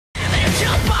ค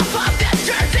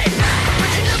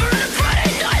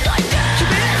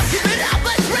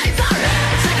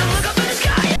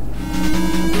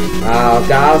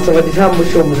รับสวัสดีท่านผู้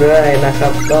ชมด้วยนะครั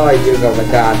บก็อยู่กับอา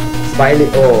จารย์สไปริ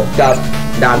โอกับ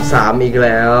ด่าน3อีกแ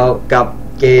ล้วกับ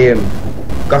เกม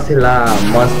godzilla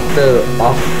monster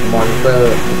of monster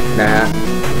นะฮะ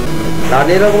ตอน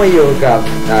นี้เราก็มาอยู่กับ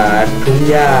ทุ่ง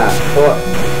หญ้าเพราะ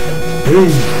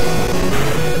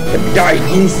มันได้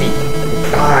ยินสิ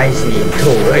ตายสิโ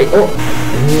ถ่ไอ้โอ้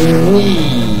นี่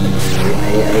ไ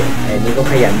อ้นี่ก็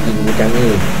ขยันยิงจังนี่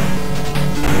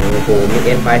โอ้โหมีเ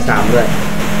อ็นไฟ3ด้วย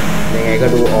ยังไงก็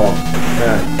ดูออก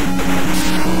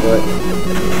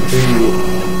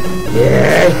เย้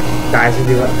ตาย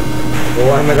สิวะโอ้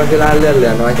ยมันก็คือล่าเลือดเหลื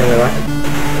อน้อยจังเลยวะ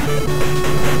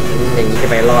อย่างนี้จะ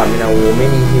ไปรอดไหมนะโอ้ไม่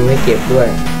มีฮิวให้เก็บด้วย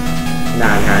น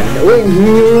านหันอุ้ย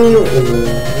โอ้โห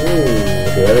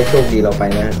เดี๋ยวได้โชคดีเราไป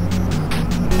นะ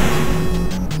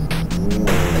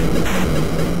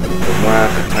ผมว่า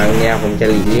ครั้งนี้ผมจะ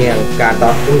หลีกเลี่ยงการต่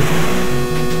อสู้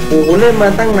โอ้โหเล่นมา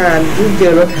ตั้งนานเพิ่งเจ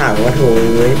อรถถังวะโถ่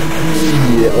เอ้ย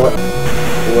โอ๊ย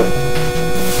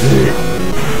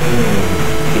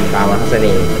กินปลามาทัศ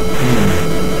นี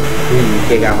เ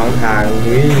กี่ยวกับห้องทาง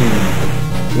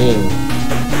นี่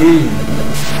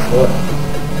โอ๊ย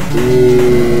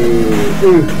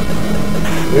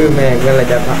แม่งก็เลย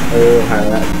จะพัง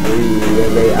ละ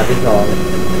เลยอาทิตย์2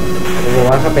ผม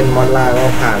ว่าถ้าเป็นมอดล่าก็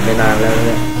ผ่านไปนานแล้วเ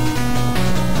นี่ย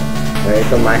เฮ้ย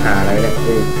ต้นไม้หาอะไรเนี่ย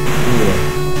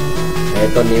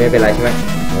ต้นนี้ไม่เป็นไรใช่ไหม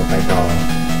เราไปต่อ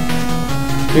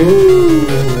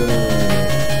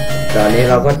ตอนนี้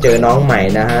เราก็เจอน้องใหม่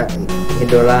นะฮะเฮ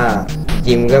โดล่า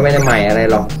จิมก็ไม่ได้ใหม่อะไร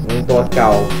หรอกตัวเก่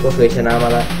าก็เคยชนะมา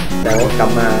แล้วแต่ว่ากลับ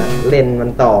มาเล่นมัน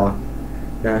ต่อ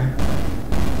นะ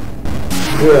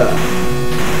เพื่อ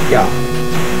อย่า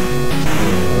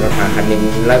เราหาคันนึง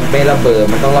แล้วไม่ระเบิด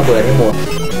มันต้องระเบิดให้หมด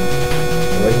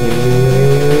โอ้ย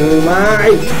ไม่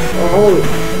โอ้ย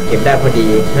เก็บได้พอดี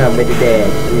ไม่ได้แดง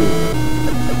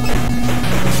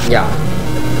อย่า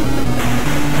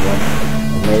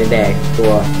ไม่ได้แดกตั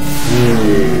ว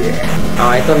เอา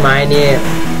ไอ้ต้นไม้นี่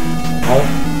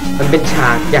มันเป็นฉา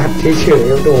กยัดเฉย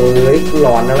ๆโอ้ยหล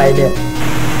อนอะไรเนี่ย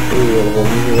ผม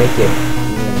ยังไม่เก็บ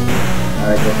อะไ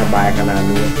รจะสบายขนาด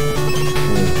นี้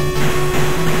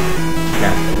น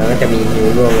ะแล้วก็จะมีนิ้ว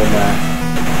ร่วงลงมา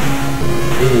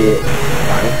ที่ห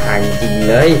วังทางจริง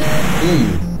เลย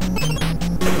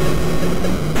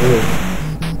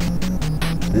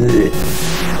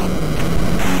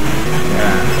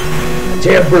เช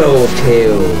ฟโรเท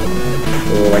ลโ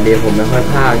อ้วันนี้ผมไม่ค่อย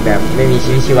พากแบบไม่มี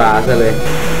ชีวิตชีวาซะเลย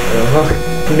เพราะ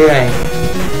เหนื่อย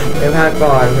ไปพาก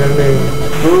ก่อนนิดนึง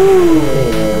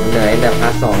เหนื่อยแต่พา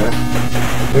ร์ท 2นะ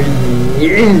นี่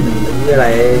อะไร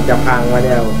จะพังวะเ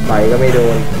นี่ยต่อยก็ไม่โด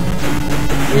น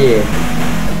นี่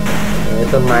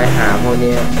ต้นไม้หาพวก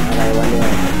นี้อะไรวะเนี่ย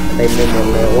เต็มไปหมด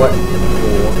เลยโอ้โห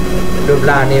รูป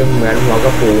ร่างนี่เหมือนหัวกร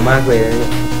ะปูมากเลย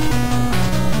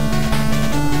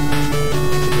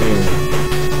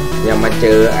ยังมาเจ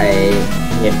อไอ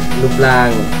เห็ดรูปร่าง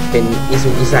เป็นอิซุ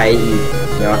กิไซอีก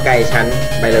เดี๋ยวใกล้ชั้น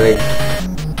ไปเลย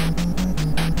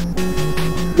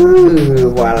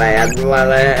วาแลนคิดว่าอะ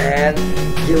ไ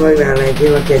รคิด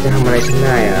ว่าแกจะทำอะไรฉันไ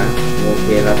ด้เหรอโอเค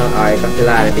เราต้องเอาไอ้ก็อดซิล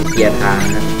ล่าไปเคลียร์ทาง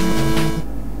นะ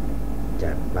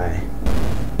จัดไป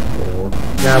โอ้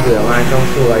น่าเบื่อมากต้อง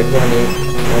สู้ไอ้พวกนี้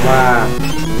เพราะว่า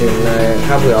หนึ่งเลย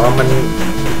ถ้าเบื่อว่ามัน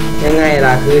ยังไง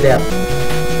ล่ะคือแบบ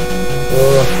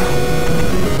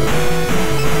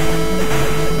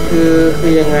คื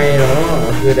อยังไงเนาะ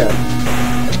คือแบบ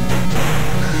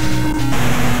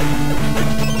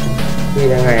คือ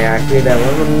ยังไงอะคือแบบว่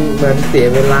ามันเหมือนเสีย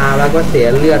เวลาแล้วก็เสีย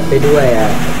เลือดไปด้วยอ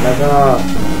ะแล้วก็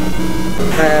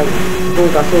ถ้าคู่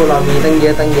ต่อสู้เรามีตั้งเย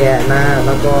อะตั้งแยะนะแ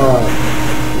ล้วก็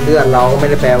เลือดเราก็ไม่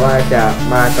ได้แปลว่าจะ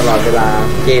มาตลอดเวลา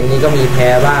เกมนี้ก็มีแพ้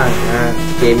บ้างนะ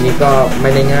เกมนี้ก็ไม่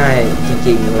ได้ง่ายจ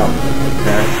ริงๆหรอก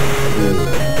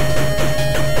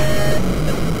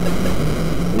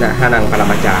นะฮานังปร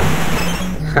มาจารย์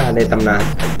ในตำนาน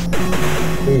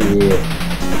นี่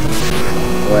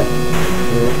โอ้ย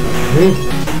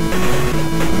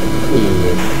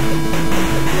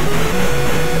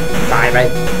ตายไป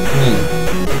นี่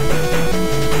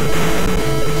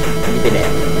เป็นแอ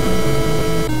บ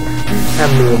ถ้า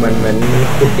มือมันเหมือน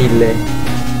ขุดดินเลย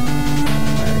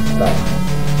ต่อ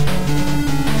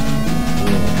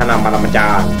ฮานังปรมาจา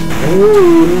รย์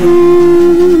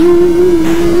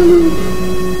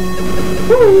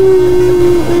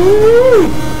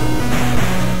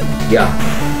อย่า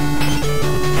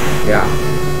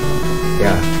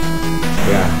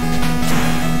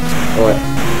โอ้ย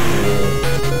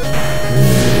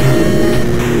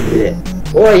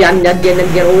โอ้ยยันโ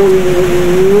อ้ย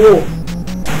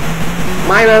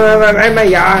ไม่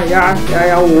อย่า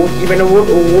โอ้โหกีเป็นอาวุธ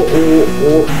โอ้โห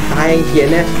ตายเขียน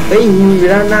เนี่ยเฮ้ยหิวอยู่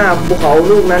ด้านหน้าภูเขา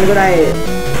ลูกนั้นก็ได้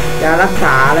ยารักษ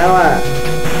าแล้วอ่ะ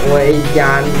โอ้ยย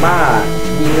านบ้า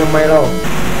ยิงทำไมเรา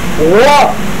โอ้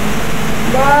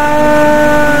บา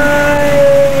ย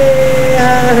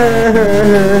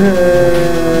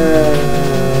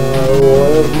โอ้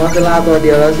มาสลาตัวเดี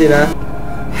ยวแล้วสินะ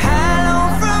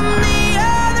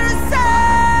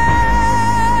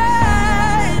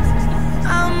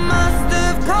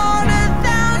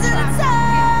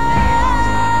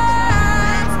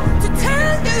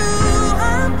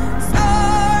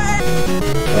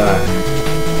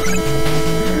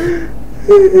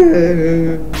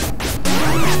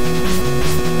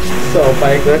ต่อไป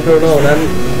เกิร์ตโทโน่นั้น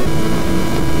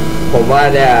ผมว่า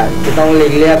เนี่ยจะต้องหลี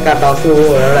กเลี่ยงการต่อสู้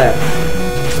แล้วแหละ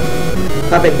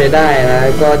ถ้าเป็นไปได้นะ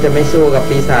ก็จะไม่สู้กับ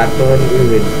ปีศาจตัว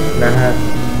อื่นนะฮะ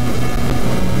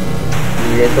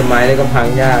มีต้นไม้นี่ก็พัง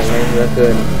ยากไงเหลือเกิ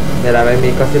นเวลาไม่มี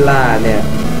ก็อดซิลล่าเนี่ย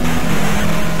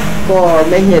ก็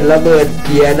ไม่เห็นระเบิดเ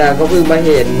กียร์นะก็เพิ่งมา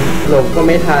เห็นหลบก็ไ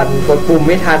ม่ทันกดปุ่มไ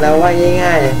ม่ทันเอาว่า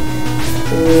ง่ายๆ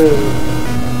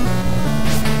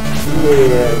เ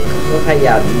นี่ยก็ข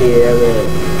ยันเดียเลย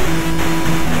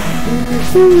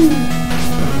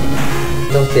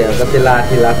ต้องเสียกับเวลา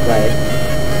ที่รักไว้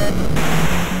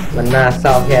มันน่าเศ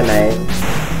ร้าแค่ไหน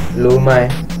รู้ไหม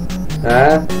ฮะ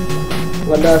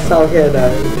มันน่าเศร้าแค่ไหน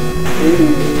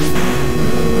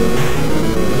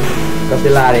กับเว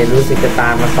ลาเนี่ยรู้สึกจะตา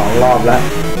มมา2 รอบแล้ว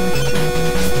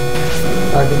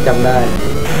ตอนที่จำได้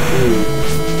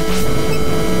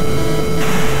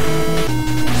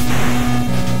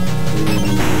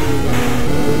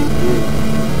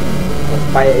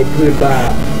ไปไอ้พืชบ้า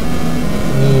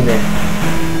นี่เนี่ย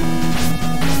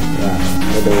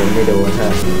ไม่โดนฮะ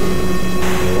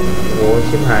โอ้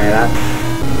ชิบหายละ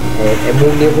ไอ้มุ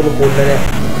มนี้คุ้นๆเลยเนี่ย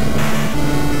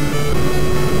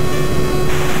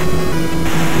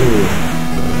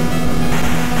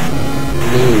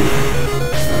นี่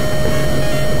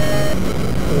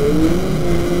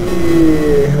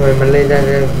ทำไมมันเล่นได้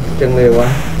จังเลยวะ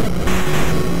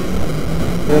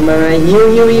ไม่หิว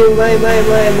ไ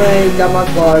ม่กรรม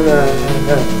กร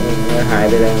หาย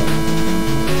ไปแล้ว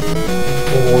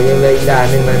โอ้โหยังเลยอีกด่าน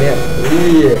หนึ่งนะเนี่ย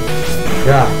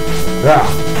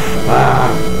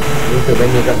รู้สึกไม่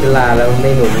มีกัปตันลาแล้วไ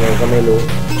ม่หนุนไงก็ไม่รู้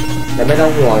แต่ไม่ต้อ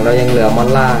งห่วงเรายังเหลือมอน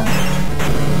ล่า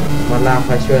ค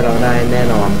อยช่วยเราได้แน่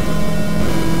นอน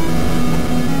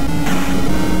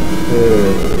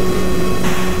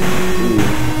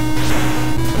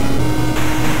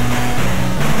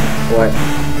โอ้ย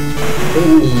เ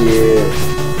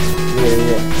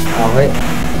นี่ยเอาเฮ้ย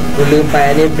กูลืมไป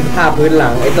อันนี้เป็นภาพพื้นหลั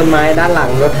งไอ้ต้นไม้ด้านหลัง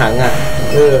รถถังอ่ะ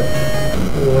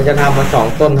มันจะทำมา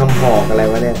2 ต้นทำหอกอะไร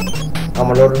วะเนี่ยเอา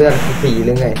มาลดเลือดฟรีห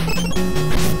รือไง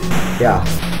อย่า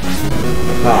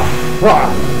ห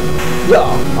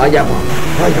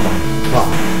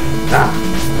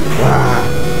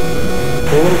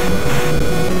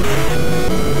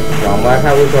วังว่าถ้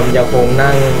าผู้ชมจะคง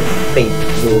นั่งติด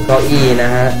อยู่เก้าอี้นะ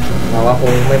ฮะเพราะว่าค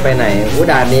งไม่ไปไหน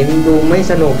ด่านนี้ดูไม่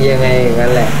สนุกยังไงงั้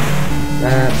นแหละน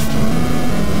ะฮะ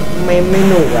ไม่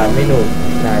หนุกอ่ะไม่หนุก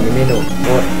ด่านนี้ไม่หนุกโ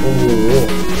อ้โห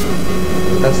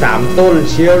ตั้ง3 ต้น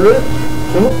เชียวหรือ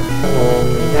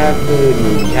ชักขึ้น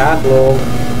ชักลง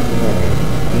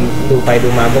ดูไปดู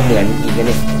มาก็เหมือนอีกนะเ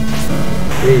นี่ย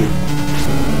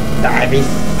ได้ไป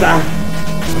ซะ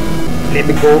เล่นไ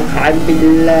ปโกขายไป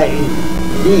เลย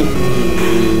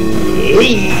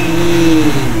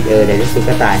ในที่สุด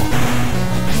ก็ตาย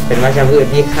เป็นวัชพืช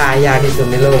ที่ฆ่ายากที่สุด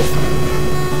ในโลก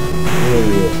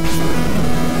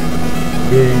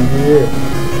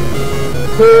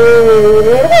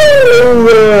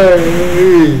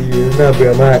น่าเบื่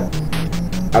อมาก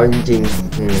เอาจริง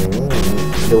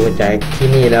ๆดูใจที่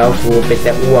นี่แล้วกูเป็นแ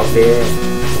ต่อ้วกเลย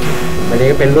วันนี้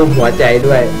ก็เป็นรูปหัวใจ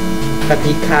ด้วยถ้าพ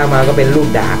ลิกข้างมาก็เป็นรูป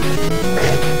ดาบ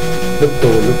ลูก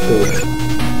ตู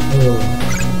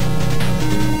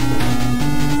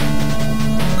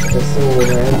จะสู้ไ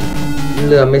หมเ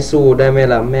รือไม่สู้ได้ไหม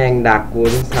ล่ะแม่งดักกู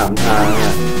ทั้ง3 ทางอ่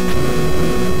ะ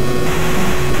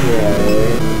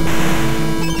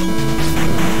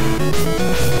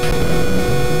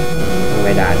ทำไม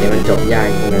ด่านนี้มันจบยาก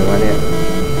จังเลยวะเนี่ย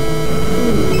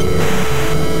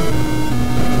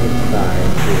ตาย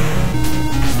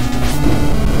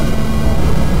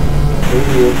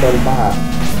วิวต้นบ้า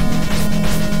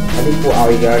อันนี้กูเอา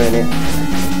อีกแล้วเลยเนี่ย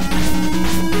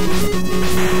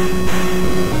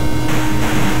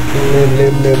ลื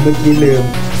มเมื่อกี้ลืม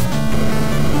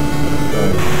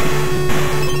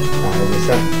ตายไปซ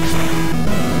ะ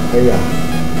ไม่อยาก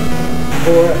โ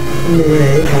อ้เหนื่อ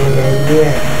ยทำไงเนี่ย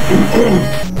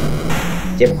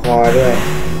เจ็บคอด้วย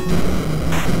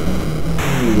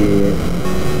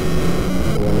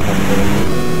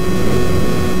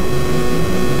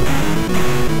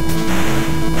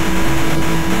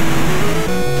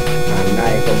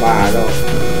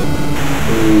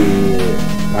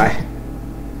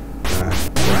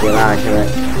เวลาใช่ไหม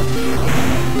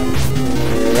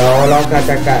เรา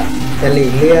จะหลี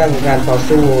กเลี่ยงการต่อ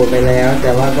สู้ไปแล้วแ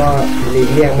ต่ว่าก็หลีก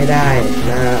เลี่ยงไม่ได้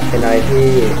นะฮะเป็นอะไรที่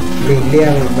หลีกเลี่ย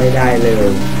งไม่ได้เล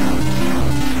ย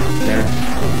นะ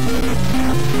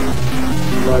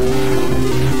มัน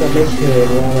ก็ไม่เชิญ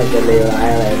ว่ามันจะเลวร้าย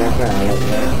อะไรนักหนาหรอก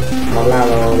นะมองล่าเ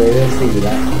ราเลยเรื่อง4แ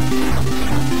ล้ว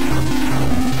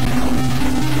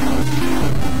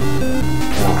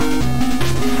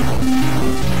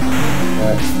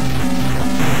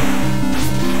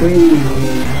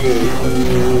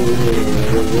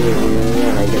อ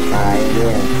ะไรจะตายเนี่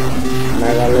ยนา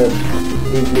ยก็เริ่ม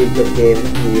รีบจบเกม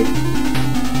ที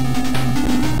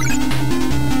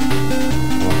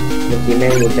เมื่อกี้แม่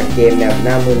งหลุดจากเกมแบบห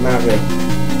น้ามึนมากเลย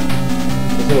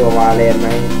สู้กับวาเลนไหม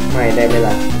ไม่ได้ไหม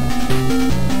ล่ะ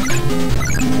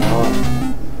แล้ว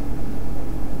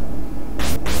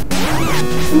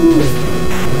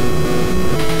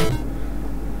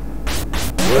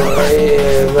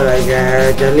เมื่อไรแก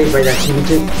จะรีบไปจากชีวิต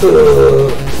ฉัน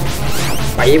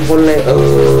ไปพ้นเลย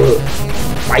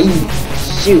ไป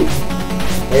ชิว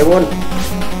ไปพ้น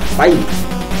ไป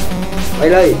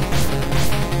เลย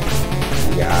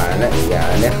อย่าเ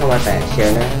นี่ยเข้ามาแตะเชียว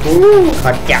นะข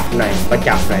อจับหน่อย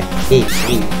อี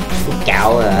กูเก๋า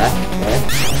เหรอ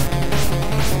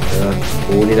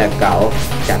กูนี่แหละเก๋า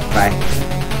จัดไป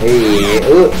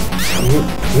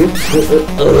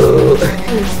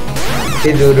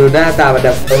ที่ดูหน้าตามันแบ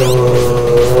บ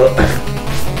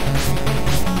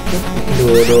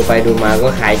ดูไปดูมาก็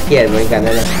ขายเกลียดเหมือนกัน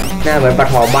นั่นแหละหน้าเหมือนปลา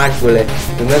ทองบ้านกูเลย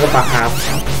หรือไม่ก็ปลาคาร์ฟ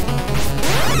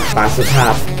ปลาสุภา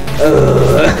พ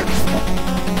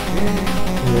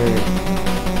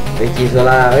กีโซ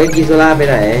ล่าไป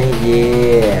ไหนเย่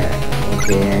โอเค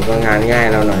ก็งานง่าย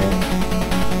เราหน่อย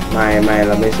ไม่เ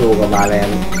ราไม่สู้กับบาแลน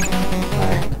ไป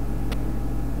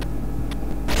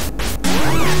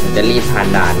จะรีบผ่าน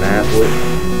ด่านนะพุทธ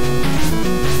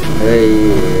เฮ้ย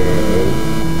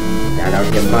อย่าเรา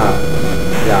เจ็บมาก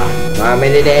อย่ามาไม่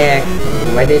ได้แดก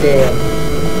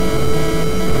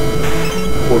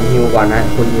คุณฮิวก่อนนะ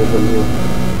คุณฮิว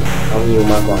เอาฮิว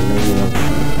มาก่อนฮิวมา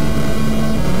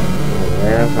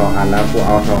2 อันแล้วกูเ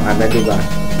อา2 อันได้ดีกว่า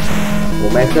โอ้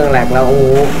ไม่เครื่องแหลกแล้วโอ้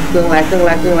เครื่องแหลกเดี๋ยว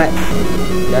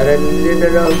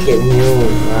เก็บฮิว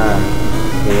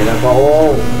นี่แล้วก็โ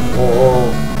อ้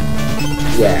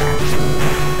แย่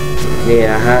นี่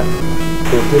นะฮะ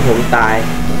จุดที่ผมตาย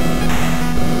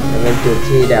จะเป็นจุด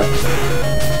ที่แบบ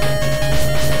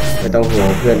ไม่ต้องห่วง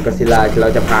เพื่อนก็ซิลาเรา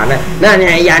จะผ่านนะนั่น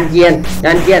ไงยานเกียน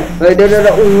เฮ้ยเดี๋ยว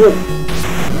อู้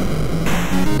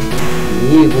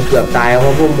นี่กูเกือบตายเพรา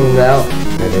ะพวกมึงแล้ว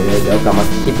เดี๋ยวกลับมา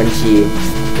คิดบัญชี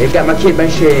เดี๋ยวไอ้กลับมาคิดบัญ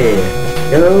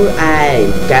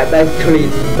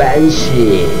ชี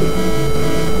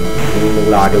มึง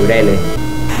รอดูได้เลย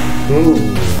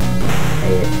ไอ้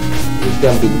เครื่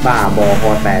องบินบ้าบอคอ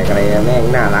แตกอะไรแม่ง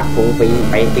น่ารักฟุ้งฟิ้ง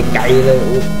ไปไกลๆเลย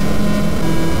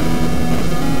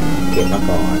เก็บมา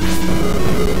ก่อน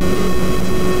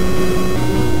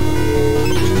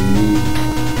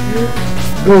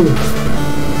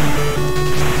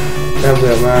น่าเ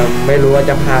บื่อมาไม่รู้ว่า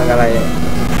จะพากอะไร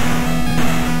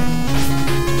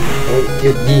ห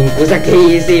ยุดยิงกูสักที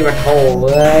สิมาโถเ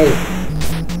ว้ย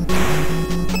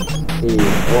โอ้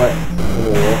โห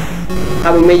ถ้า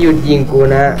มึงไม่หยุดยิงกู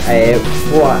นะไอ้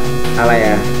พวกอะไรอ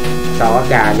ะเสาอา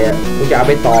กาศเนี่ยกูจะเอา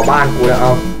ไปต่อบ้านกูแล้ว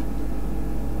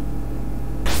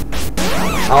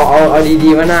เอาดี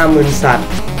ๆว่าหน้ามึนสัตว์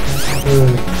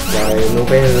ปล่อยลง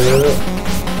ไปเถอ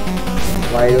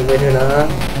ะนะ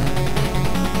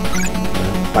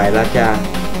ไปแล้วจ้า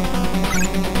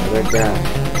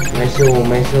ไม่สู้หนู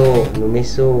ไม่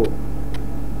สู้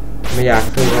ไม่อยาก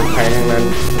สู้กับใครทั้งนั้น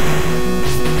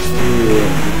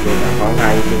เดี๋ยวของหา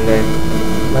ยจริงเลย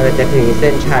เมื่อจะถึงเ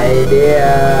ส้นชัยเดีย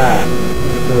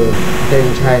เส้น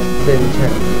ชัย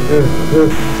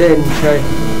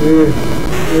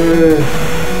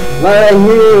มา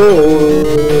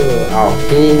เอา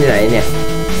ที่ไหนเนี่ย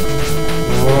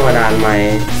โอ้ด่านใหม่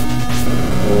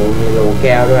โอ้มีโลแ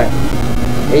ก้วด้วย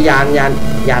ไอ้ยานเ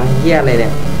หี้ยอะไรเนี่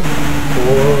ยโ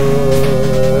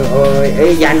อ้ยไอ้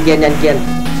ยานเกียน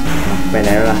ไปไหน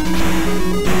แล้วล่ะ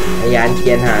ไอ้ยานเ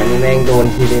กียนหานี่แม่งโดน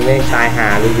ทีนึงแม่งตายหา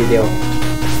เลยทีเดียว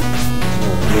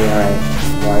มีอะไร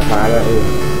ลอยฟ้าด้วย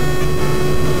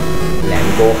แหลม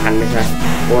โกคันไม่ใช่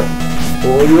โ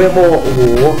อ้ยูเอฟโอโอ้โห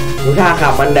ดูท่าขั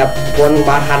บมันแบบคนบ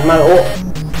าทันมากโอ้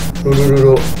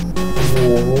ดูโอ้โ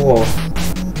ห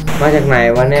มาจากไหน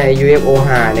วะเนี่ย UFO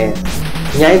หาเนี่ย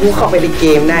ย้ายกูเข้าไปในเก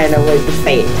มได้นะเว้ยกูเต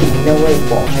ะทิ้งนะเว้ย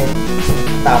บอกให้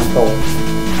ตามตรง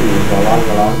หัวร้อ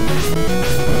น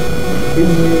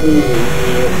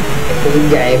ปืน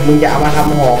ใหญ่มึงจะเอามาท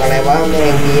ำหอกอะไรวะแม่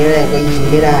งนี้แม่งก็ยิง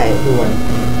ไม่ได้ด่วน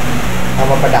เอา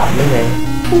มาประดับได้ไง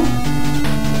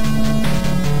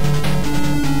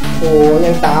โอ้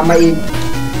ยังตามมาอีก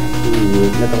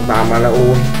ไม่ต้องตามมาแล้วโอ้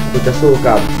กูจะสู้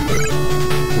กับ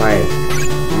ไม่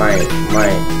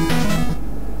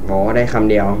หมอได้คำ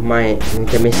เดียวไม่มัน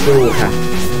จะไม่สู้ค่ะ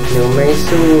หนูไม่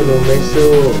สู้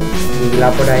อีกแล้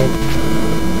วก็ได้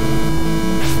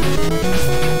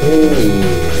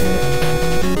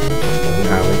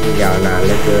ทางไปที่ยาวนานเห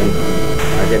ลือเกิน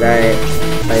อาจจะได้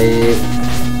ไป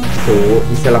สู่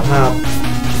อิสรภาพ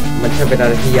มันใช่เป็นอะ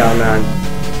ไรที่ยาวนาน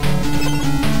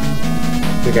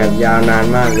คือแบบยาวนาน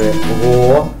มากเลยโอ้โห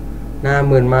หน้า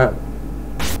มึนมาก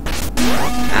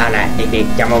นะเด็ก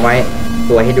ๆจำเอาไว้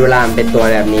ตัวฮิดูล่ามเป็นตัว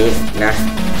แบบนี้นะ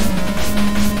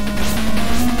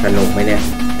สนุกไหมเนี่ย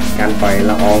การปล่อย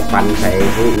ละอองฟันใส่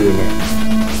ผู้อื่นเนี่ย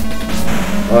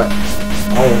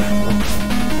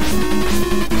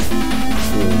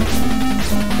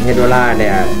เฮโดล่าเนี่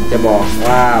ยจะบอก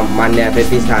ว่ามันเนี่ยเป็น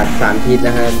ปีศาจสารพิษน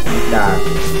ะฮะจาก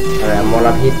มล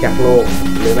พิษจากโลก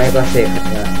หรือไม่ก็เสก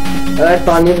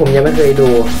ตอนนี้ผมยังไม่เคยดู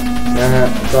นะฮะ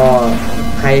ก็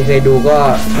ใครเคยดูก็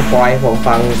สปอยผม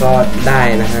ฟังก็ได้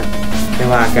นะฮะไม่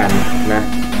ว่ากันนะ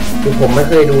คือผมไม่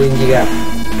เคยดูจริงๆอ่ะ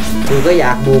คือก็อย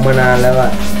ากดูมานานแล้วอ่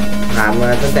ะถามมา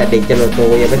ตั้งแต่เด็กจนโต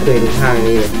ยังไม่เคยดูทาง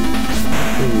นี้เลย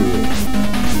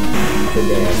เป็น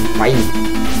แดงไป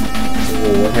โอ้โห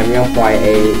แถมยังปล่อย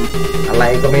อะไร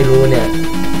ก็ไม่รู้เนี่ย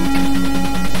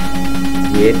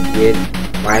เย็ด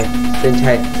ไปเส้น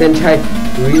ชัย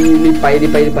รีบไป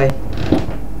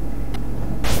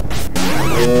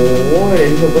โอ้ย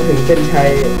เดี๋ยวผมก็ถึงเส้นชัย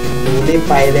หนูรีบ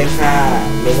ไปเลยค่ะ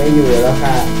หนูไม่อยู่แล้ว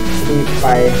ค่ะรีบไป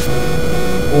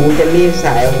กูจะรีบส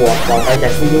ายหัวออกไปจา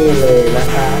กที่นี่เลยนะ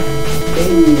คะอ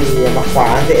ย่ามาขวา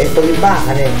งสิตัวบ้า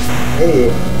เนี่ย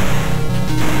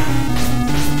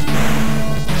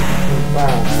บ้า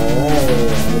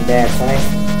แดกไป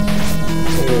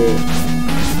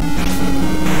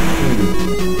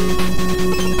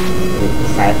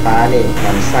สายฟ้านี่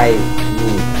มันไส้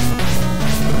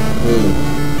นี่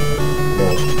โด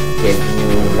ดเก็บนิ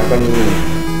วแล้วก็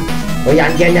นี่ยั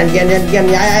นเกียนย้าย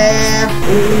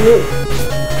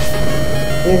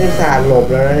นี่คือศาสตร์หลบ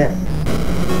แล้วนะเนี่ย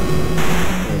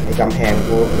ไอ้กำแพง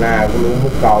กูหน้ากูรู้มุ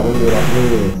กเก่ามึงดูแล้วนี่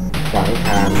ขวางท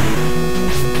าง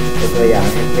เป็นตัวอย่าง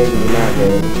ให้ดีมากเล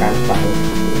ยการฝัง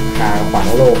ทางขวาง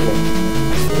โลกเลย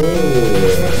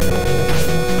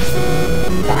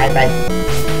ตายไป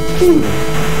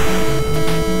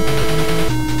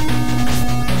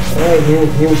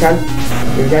หิวฉัน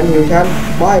ไม่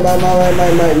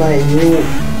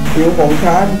หิวของ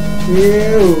ฉันหิ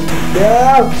วเดี๋ย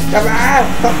วกลับมา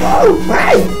ไป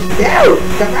เดี๋ยว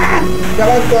กลับม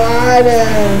าก่อนนะ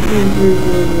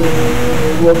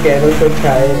วัวแก่ต้องชดใ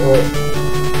ช้โอ้ย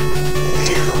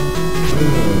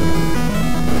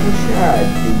ไม่ใช่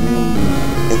ดี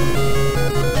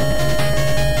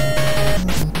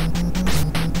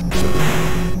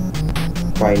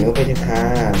ปล่อยหนูไปเถอะค่ะ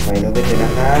น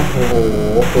ะคะโอ้โห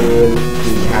ปืน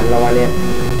กี่ชั้นแล้ววะเนี่ย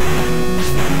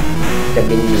จะ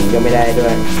บินหนีก็ไม่ได้ด้ว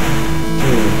ย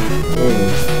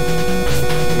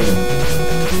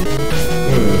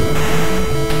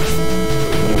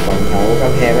ฝั่งเขาก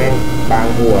ำแพงแม่งบาง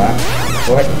หัวโ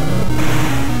อ้ย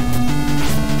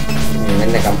นั่น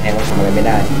แต่กำแพงมันทำอะไรไม่ไ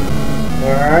ด้เ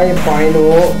ฮ้ยปล่อยหนู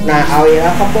น่าเอาอีกแล้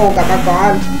วข้าวโพดกับก่อ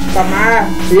นกลับมา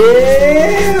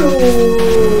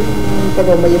กระโด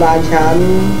ดพยาบาลฉัน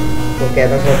ตัวแก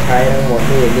ต้องชดใช้ทั้งหมด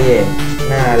นี่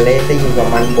หน้าเละจะยิ่งกว่า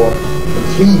มันบดเป็น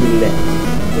ขี้เลย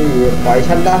ปล่อย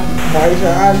ฉัน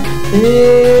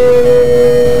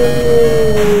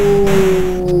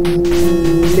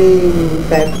ลิงแ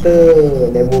ฟกเตอร์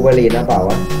ในบูเบอรีนะเปล่าว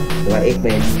ะหรือว่าเอ็กเม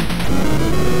น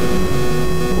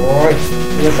โอ้ย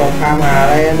จะส่งพามาอะ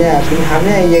ไรเนี่ยคุณทำเ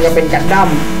นี่ยยังกับเป็นกัดดั้ม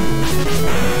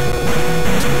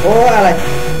โอ้อะไร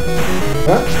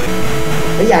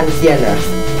ไม่ยันเกียนเหรอ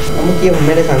เมื่อกี้ผมไ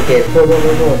ม่ได้สังเกตโทษดู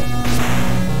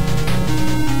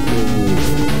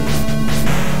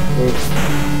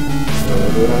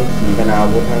ทั้งขีปนา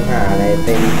วุธทั้งหาอะไรเ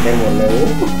ต็มได้หมดเลย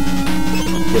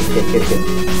เก็บ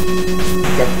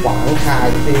จะขวางทาง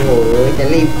สิโอ้ยจะ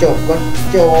รีบจบก็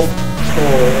จบโอ้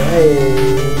ย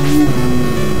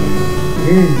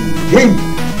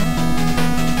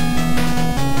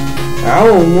เอา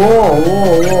โง่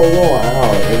เอา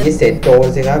อย่างนี้เสร็จโจร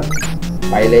สิครับ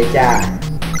ไปเลยจ้า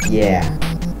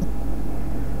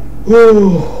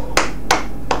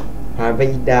ผ่านไป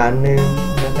อีกด่านหนึ่ง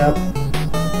นะครับ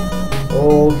โอ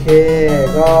เค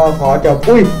ก็ขอจบ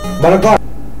บาร์กอน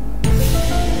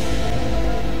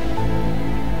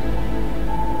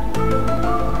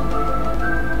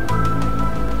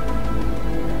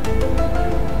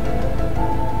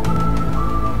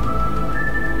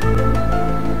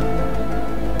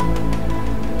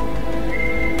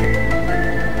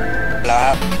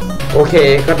โอเค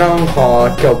ก็ต้องขอ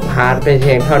จบพาร์ทเป็นเ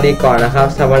พียงเท่านี้ก่อนนะครับ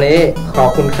สำหรับวันนี้ขอบ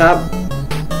คุณครับ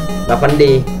หลับฝัน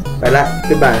ดีไปละ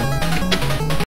บ๊ายบาย